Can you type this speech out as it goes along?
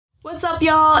What's up,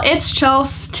 y'all? It's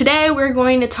Chelsea. Today we're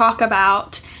going to talk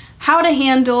about how to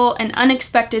handle an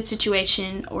unexpected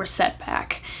situation or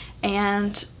setback.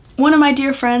 And one of my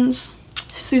dear friends,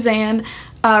 Suzanne,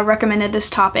 recommended this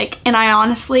topic, and I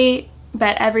honestly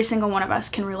bet every single one of us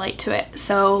can relate to it.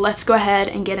 So let's go ahead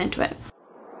and get into it.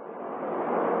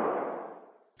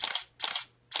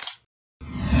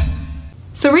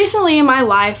 So recently in my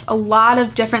life, a lot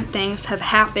of different things have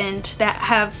happened that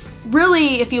have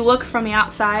really, if you look from the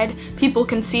outside, people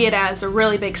can see it as a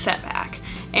really big setback.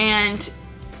 And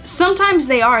sometimes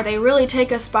they really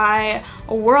take us by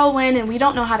a whirlwind and we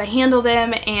don't know how to handle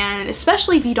them, and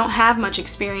especially if you don't have much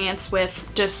experience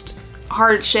with just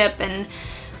hardship and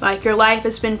like your life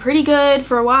has been pretty good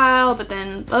for a while, but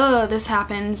then this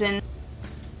happens. And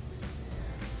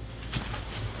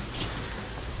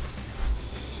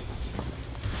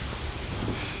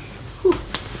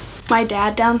my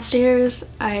dad downstairs,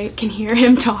 I can hear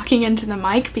him talking into the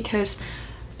mic because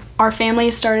our family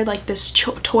has started like this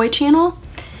toy channel.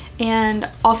 And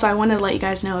also I wanted to let you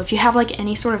guys know, if you have like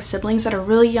any sort of siblings that are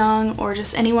really young, or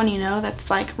just anyone you know that's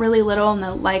like really little and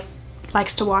that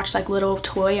likes to watch like little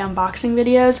toy unboxing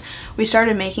videos, we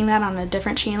started making that on a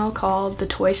different channel called The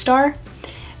Toy Star.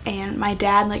 And my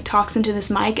dad like talks into this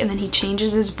mic and then he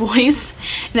changes his voice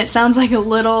and it sounds like a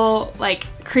little like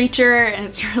creature, and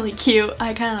it's really cute.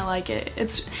 I kind of like it.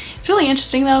 It's really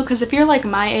interesting though, because if you're like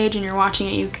my age and you're watching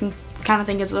it, you can kind of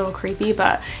think it's a little creepy,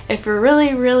 but if you're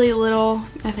really little,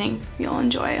 I think you'll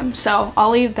enjoy them. So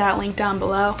I'll leave that link down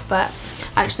below, but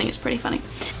I just think it's pretty funny.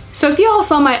 So if you all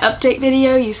saw my update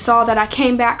video, you saw that I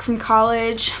came back from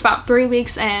college about 3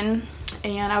 weeks in,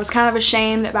 and I was kind of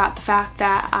ashamed about the fact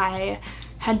that I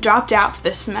had dropped out for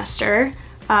this semester,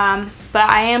 but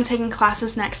I am taking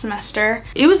classes next semester.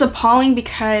 It was appalling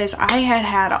because I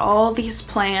had all these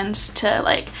plans to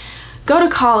like go to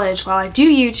college while I do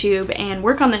YouTube and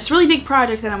work on this really big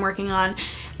project that I'm working on,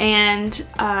 and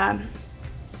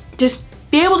just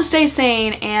be able to stay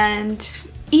sane and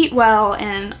eat well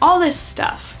and all this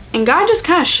stuff. And God just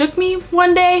kind of shook me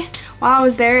one day while I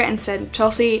was there and said,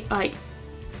 Chelsea, like,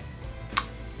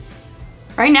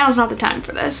 right now is not the time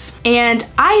for this. And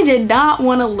I did not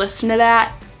want to listen to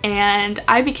that, and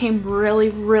I became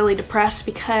really depressed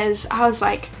because I was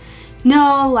like,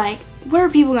 no, like, what are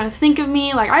people gonna think of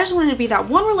me? Like, I just wanted to be that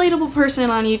one relatable person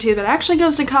on YouTube that actually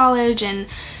goes to college and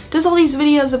does all these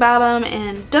videos about them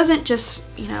and doesn't just,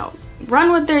 you know,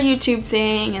 run with their YouTube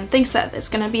thing and thinks that it's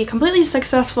gonna be completely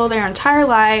successful their entire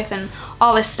life and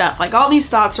all this stuff. Like, all these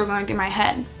thoughts were going through my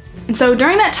head. And so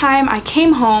during that time, I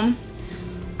came home.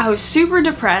 I was super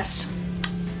depressed.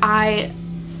 I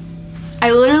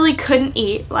literally couldn't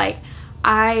eat. Like,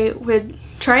 I would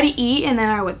try to eat and then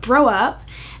I would throw up,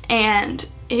 and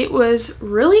it was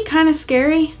really kind of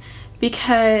scary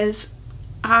because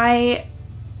I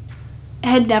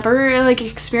had never like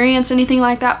experienced anything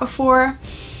like that before,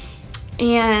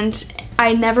 and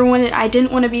I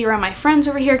didn't want to be around my friends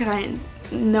over here because I didn't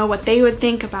know what they would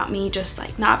think about me just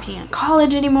like not being in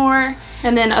college anymore.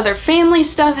 And then other family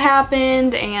stuff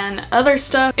happened and other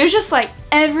stuff. It was just like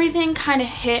everything kind of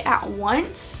hit at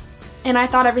once, and I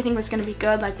thought everything was gonna be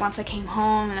good like once I came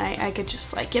home and I could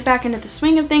just like get back into the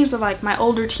swing of things of like my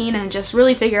old routine and just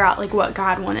really figure out like what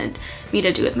God wanted me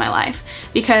to do with my life,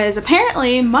 because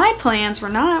apparently my plans were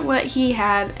not what he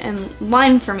had in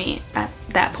line for me at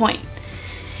that point.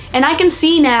 And I can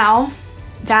see now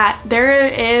that there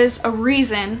is a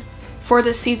reason for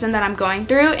this season that I'm going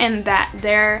through, and that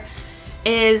there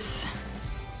is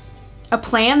a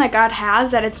plan that God has,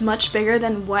 that it's much bigger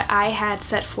than what I had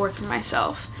set forth for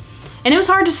myself. And it was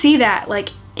hard to see that like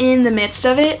in the midst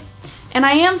of it, and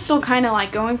I am still kind of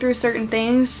like going through certain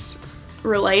things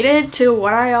related to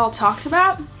what I all talked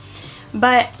about,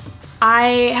 but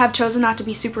I have chosen not to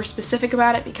be super specific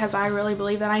about it because I really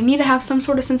believe that I need to have some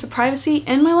sort of sense of privacy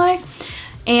in my life,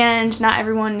 and not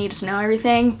everyone needs to know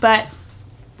everything. But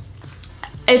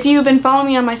if you've been following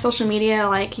me on my social media,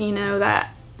 like, you know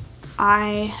that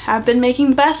I have been making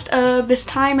the best of this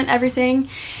time and everything,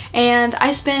 and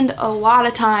I spend a lot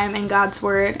of time in God's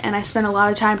Word, and I spend a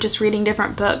lot of time just reading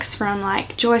different books from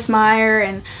like Joyce Meyer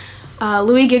and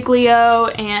Louis Giglio,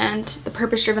 and The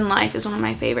Purpose-Driven Life is one of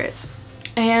my favorites.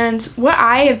 And what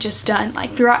I have just done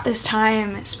like throughout this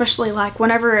time, especially like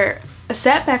whenever a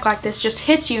setback like this just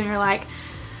hits you and you're like,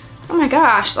 oh my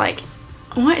gosh, like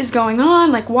what is going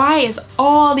on? Like, why is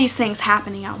all these things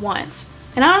happening at once?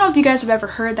 And I don't know if you guys have ever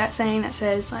heard that saying that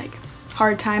says like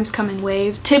hard times come in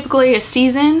waves. Typically a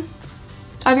season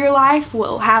of your life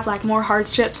will have like more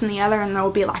hardships than the other, and there will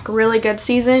be like a really good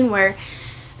season where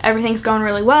everything's going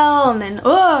really well, and then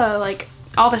like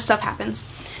all this stuff happens.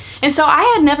 And so I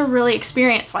had never really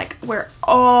experienced like where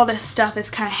all this stuff has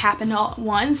kind of happened all at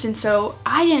once, and so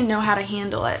I didn't know how to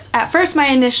handle it. At first my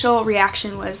initial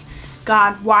reaction was,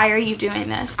 God, why are you doing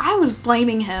this? I was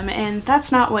blaming him, and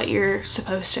that's not what you're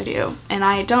supposed to do. And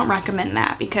I don't recommend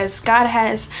that, because God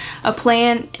has a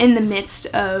plan in the midst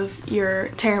of your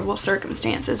terrible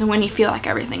circumstances and when you feel like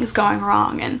everything's going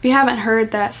wrong. And if you haven't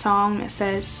heard that song that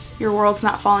says, your world's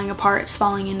not falling apart, it's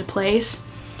falling into place,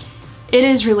 it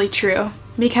is really true,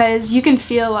 because you can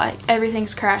feel like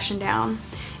everything's crashing down,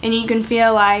 and you can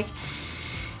feel like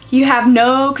you have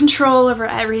no control over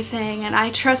everything.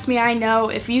 And trust me, I know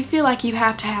if you feel like you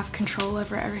have to have control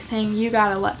over everything, you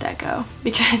gotta let that go.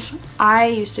 Because I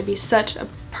used to be such a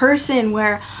person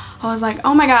where I was like,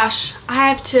 oh my gosh, I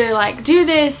have to like do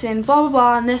this and blah blah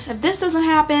blah, and this, if this doesn't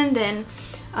happen, then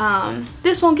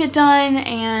this won't get done.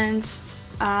 And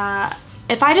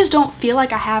if I just don't feel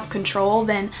like I have control,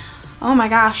 then oh my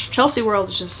gosh, Chelsea world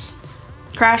is just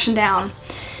crashing down.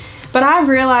 But I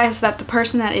realized that the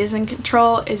person that is in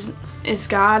control is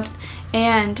God,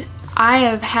 and I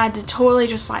have had to totally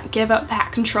just like give up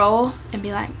that control and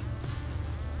be like,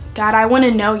 God, I want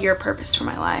to know your purpose for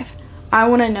my life. I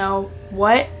want to know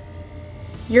what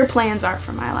your plans are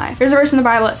for my life. There's a verse in the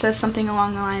Bible that says something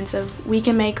along the lines of, we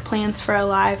can make plans for our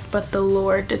life, but the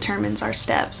Lord determines our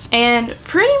steps. And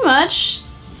pretty much,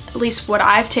 at least what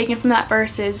I've taken from that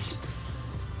verse is,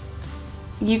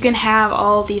 you can have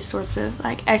all these sorts of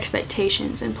like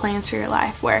expectations and plans for your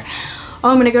life where, oh,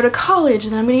 I'm gonna go to college,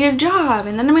 and then I'm gonna get a job,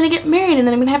 and then I'm gonna get married, and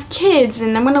then I'm gonna have kids,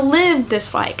 and I'm gonna live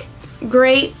this like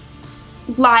great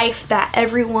life that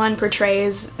everyone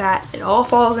portrays, that it all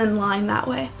falls in line that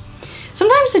way.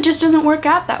 Sometimes it just doesn't work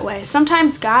out that way.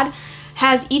 Sometimes God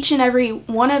has each and every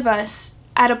one of us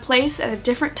at a place at a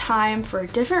different time for a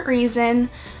different reason,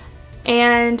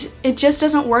 and it just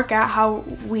doesn't work out how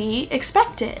we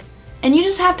expect it. And you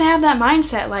just have to have that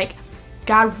mindset, like,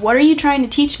 God, what are you trying to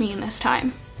teach me in this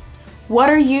time? What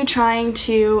are you trying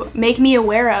to make me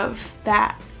aware of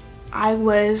that I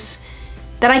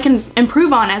can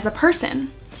improve on as a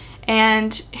person?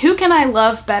 And who can I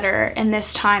love better in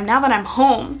this time, now that I'm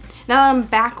home, now that I'm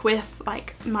back with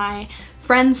like my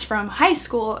friends from high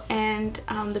school and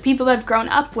the people that I've grown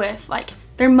up with? Like,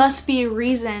 there must be a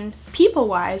reason,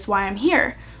 people-wise, why I'm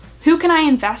here. Who can I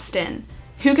invest in?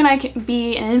 Who can I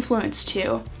be an influence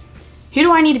to? Who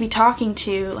do I need to be talking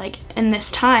to, like, in this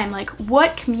time? Like,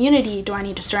 what community do I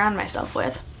need to surround myself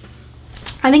with?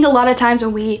 I think a lot of times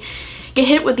when we get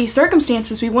hit with these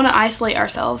circumstances, we want to isolate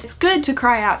ourselves. It's good to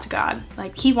cry out to God.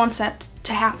 Like, he wants that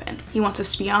to happen. He wants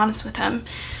us to be honest with him.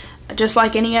 Just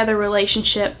like any other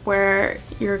relationship where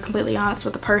you're completely honest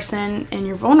with the person and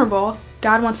you're vulnerable,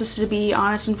 God wants us to be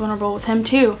honest and vulnerable with him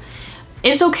too.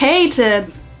 It's okay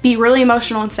to be really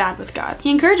emotional and sad with God. He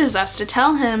encourages us to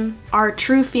tell him our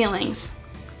true feelings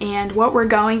and what we're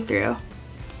going through.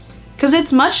 Because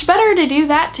it's much better to do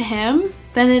that to him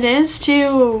than it is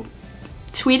to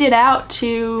tweet it out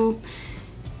to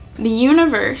the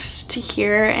universe to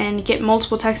hear and get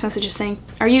multiple text messages saying,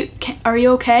 are you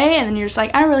okay? And then you're just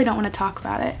like, I really don't want to talk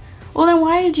about it. Well, then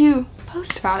why did you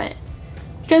post about it?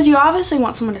 Because you obviously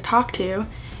want someone to talk to.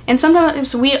 And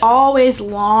sometimes we always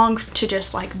long to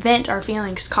just like vent our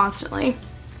feelings constantly.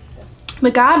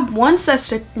 But God wants us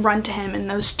to run to him in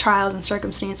those trials and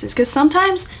circumstances, because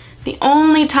sometimes the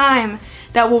only time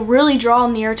that we'll really draw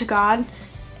near to God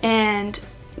and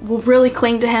we'll really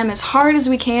cling to him as hard as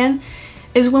we can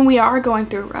is when we are going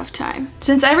through a rough time.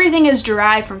 Since everything is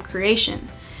derived from creation,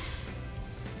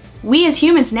 we as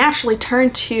humans naturally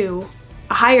turn to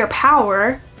a higher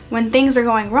power when things are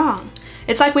going wrong.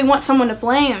 It's like we want someone to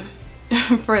blame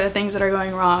for the things that are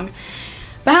going wrong.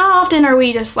 But how often are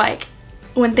we just like,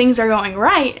 when things are going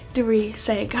right, do we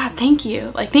say, God, thank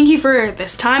you. Like, thank you for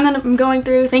this time that I'm going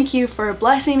through. Thank you for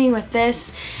blessing me with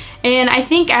this. And I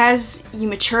think as you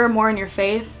mature more in your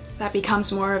faith, that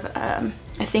becomes more of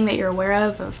a thing that you're aware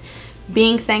of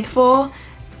being thankful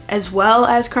as well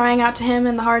as crying out to him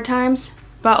in the hard times.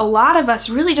 But a lot of us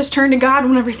really just turn to God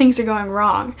whenever things are going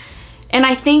wrong. And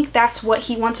I think that's what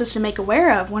he wants us to make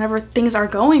aware of whenever things are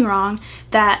going wrong,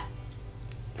 that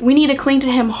we need to cling to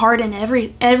him hard in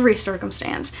every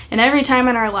circumstance and every time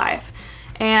in our life.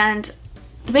 And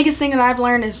the biggest thing that I've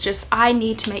learned is just I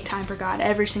need to make time for God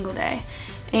every single day.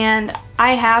 And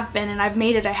I have been, and I've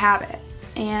made it a habit.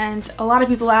 And a lot of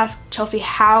people ask, Chelsea,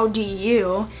 how do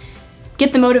you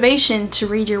get the motivation to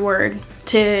read your word,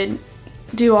 to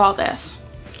do all this?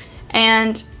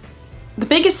 And the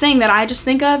biggest thing that I just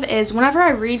think of is whenever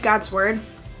I read God's word,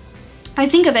 I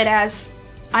think of it as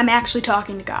I'm actually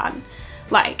talking to God.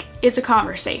 Like, it's a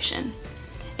conversation.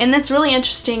 And that's really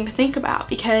interesting to think about,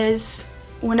 because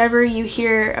whenever you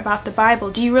hear about the Bible,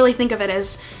 do you really think of it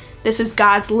as this is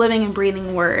God's living and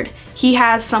breathing word? He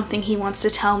has something he wants to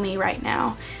tell me right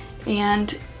now.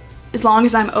 And as long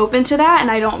as I'm open to that and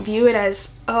I don't view it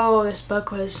as, oh, this book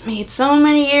was made so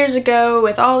many years ago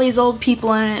with all these old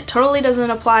people in it, totally doesn't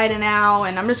apply to now,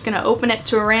 and I'm just gonna open it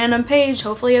to a random page,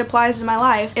 hopefully it applies to my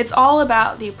life. It's all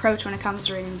about the approach when it comes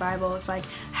to reading the Bible. It's like,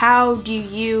 how do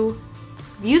you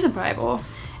view the Bible?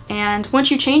 And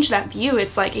once you change that view,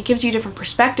 it's like it gives you a different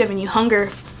perspective and you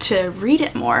hunger to read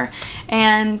it more.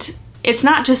 And it's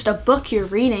not just a book you're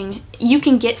reading. You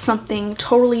can get something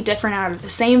totally different out of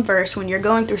the same verse when you're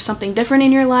going through something different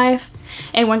in your life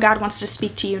and when God wants to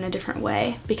speak to you in a different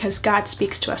way, because God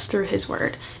speaks to us through his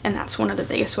word. And that's one of the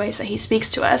biggest ways that he speaks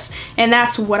to us. And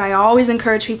that's what I always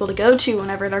encourage people to go to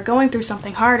whenever they're going through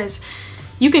something hard is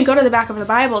you can go to the back of the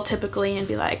Bible typically and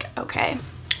be like, okay,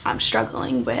 I'm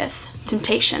struggling with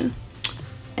temptation.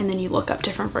 And then you look up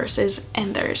different verses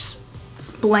and there's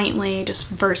blatantly just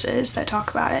verses that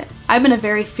talk about it. I've been a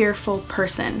very fearful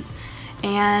person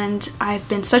and I've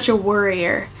been such a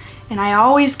worrier, and I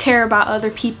always care about other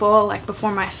people like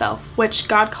before myself, which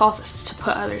God calls us to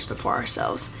put others before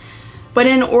ourselves. But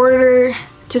in order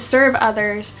to serve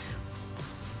others,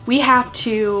 we have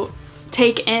to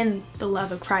take in the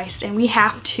love of Christ, and we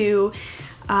have to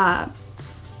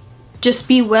just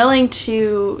be willing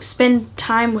to spend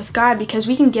time with God, because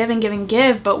we can give and give and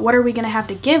give, but what are we going to have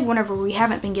to give whenever we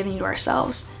haven't been giving to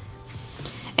ourselves?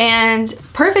 And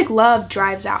perfect love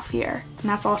drives out fear, and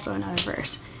that's also another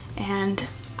verse. And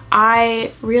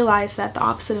I realized that the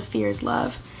opposite of fear is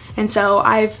love. And so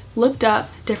I've looked up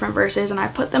different verses and I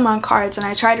put them on cards and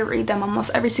I try to read them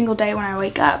almost every single day when I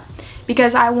wake up,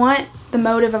 because I want the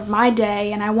motive of my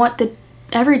day, and I want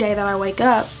every day that I wake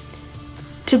up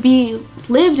to be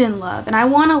lived in love, and I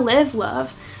want to live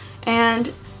love.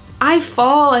 And I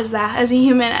fall as that as a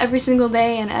human every single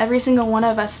day, and every single one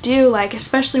of us do, like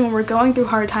especially when we're going through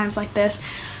hard times like this.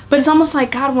 But it's almost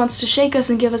like God wants to shake us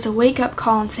and give us a wake-up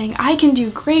call and saying, I can do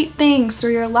great things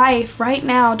through your life right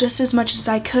now just as much as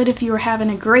I could if you were having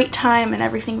a great time and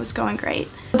everything was going great.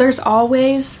 There's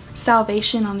always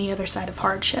salvation on the other side of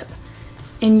hardship.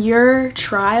 In your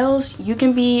trials, you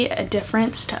can be a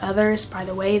difference to others by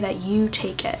the way that you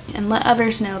take it, and let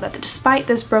others know that despite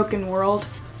this broken world,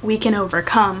 we can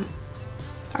overcome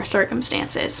our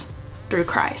circumstances through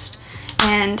Christ.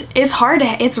 And it's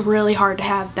really hard to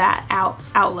have that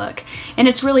outlook. And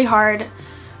it's really hard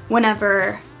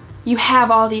whenever you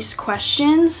have all these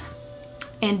questions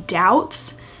and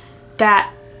doubts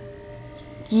that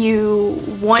you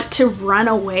want to run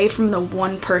away from the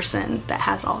one person that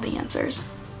has all the answers.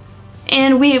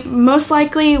 And we most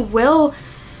likely will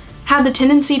have the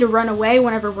tendency to run away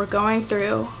whenever we're going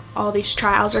through all these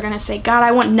trials. We're going to say, God,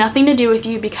 I want nothing to do with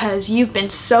you because you've been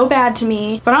so bad to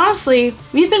me. But honestly,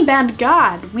 we've been bad to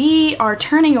God. We are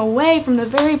turning away from the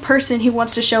very person who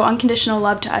wants to show unconditional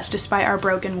love to us despite our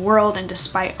broken world and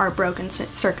despite our broken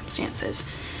circumstances.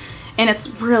 And it's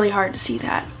really hard to see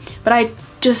that. But I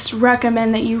just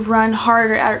recommend that you run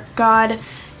harder at God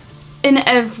in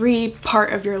every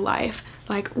part of your life.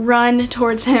 Like, run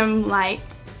towards him like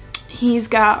he's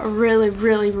got really,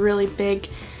 really, really big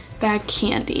bag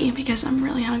candy, because I'm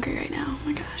really hungry right now. Oh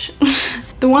my gosh.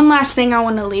 The one last thing I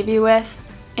want to leave you with,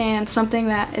 and something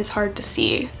that is hard to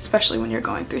see, especially when you're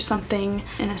going through something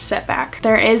in a setback.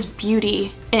 There is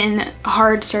beauty in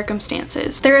hard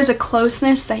circumstances. There is a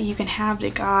closeness that you can have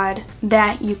to God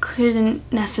that you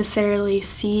couldn't necessarily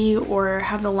see or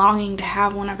have the longing to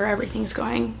have whenever everything's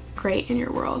going great in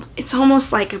your world. It's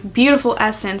almost like a beautiful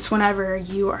essence whenever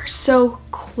you are so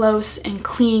close and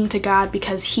clinging to God,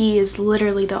 because he is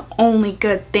literally the only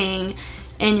good thing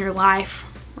in your life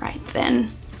right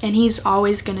then. And he's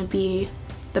always going to be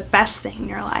the best thing in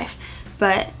your life.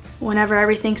 But whenever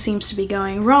everything seems to be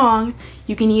going wrong,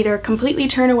 you can either completely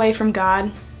turn away from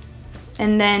God,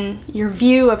 and then your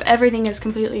view of everything is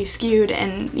completely skewed,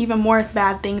 and even more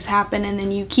bad things happen, and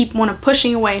then you keep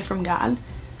pushing away from God.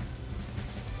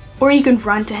 Or you can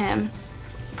run to him,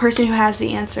 the person who has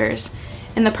the answers,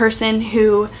 and the person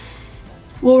who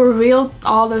will reveal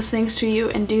all those things to you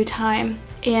in due time.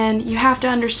 And you have to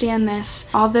understand this.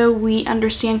 Although we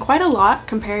understand quite a lot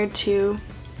compared to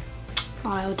a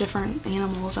lot of different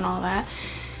animals and all that,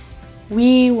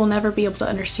 we will never be able to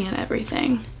understand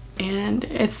everything. And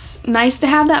it's nice to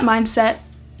have that mindset,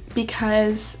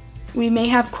 because we may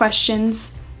have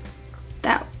questions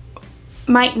that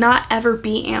might not ever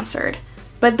be answered,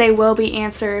 but they will be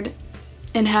answered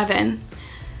in heaven,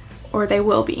 or they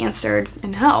will be answered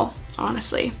in hell,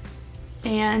 honestly.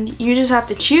 And you just have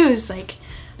to choose, like,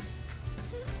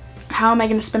 how am I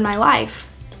going to spend my life?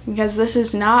 Because this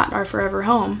is not our forever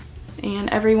home. and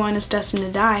everyone is destined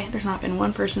to die. There's not been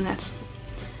one person that's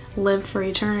lived for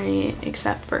eternity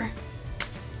except for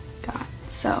God.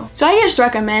 So I just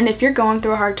recommend, if you're going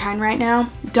through a hard time right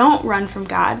now, don't run from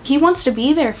God. He wants to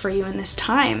be there for you in this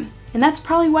time. And that's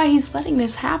probably why he's letting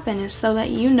this happen, is so that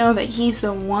you know that he's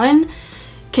the one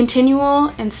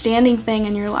continual and standing thing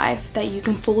in your life that you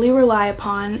can fully rely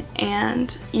upon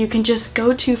and you can just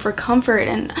go to for comfort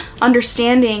and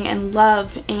understanding and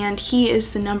love, and he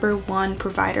is the #1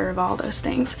 provider of all those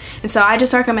things. And so I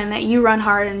just recommend that you run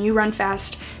hard and you run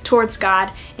fast towards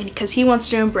God, and because he wants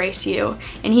to embrace you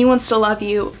and he wants to love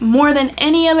you more than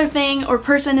any other thing or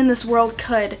person in this world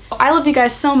could. I love you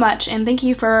guys so much, and thank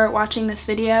you for watching this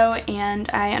video, and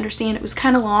I understand it was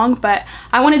kind of long, but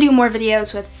I want to do more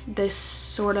videos with this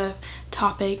sort of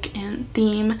topic and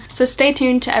theme. So stay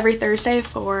tuned to every Thursday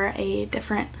for a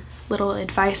different little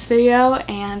advice video,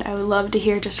 and I would love to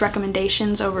hear just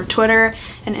recommendations over Twitter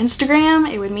and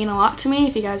Instagram. It would mean a lot to me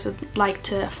if you guys would like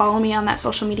to follow me on that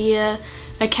social media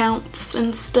accounts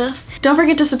and stuff. Don't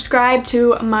forget to subscribe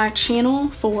to my channel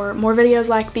for more videos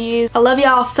like these. I love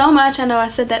y'all so much. I know I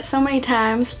said that so many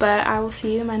times, but I will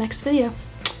see you in my next video.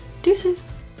 Deuces.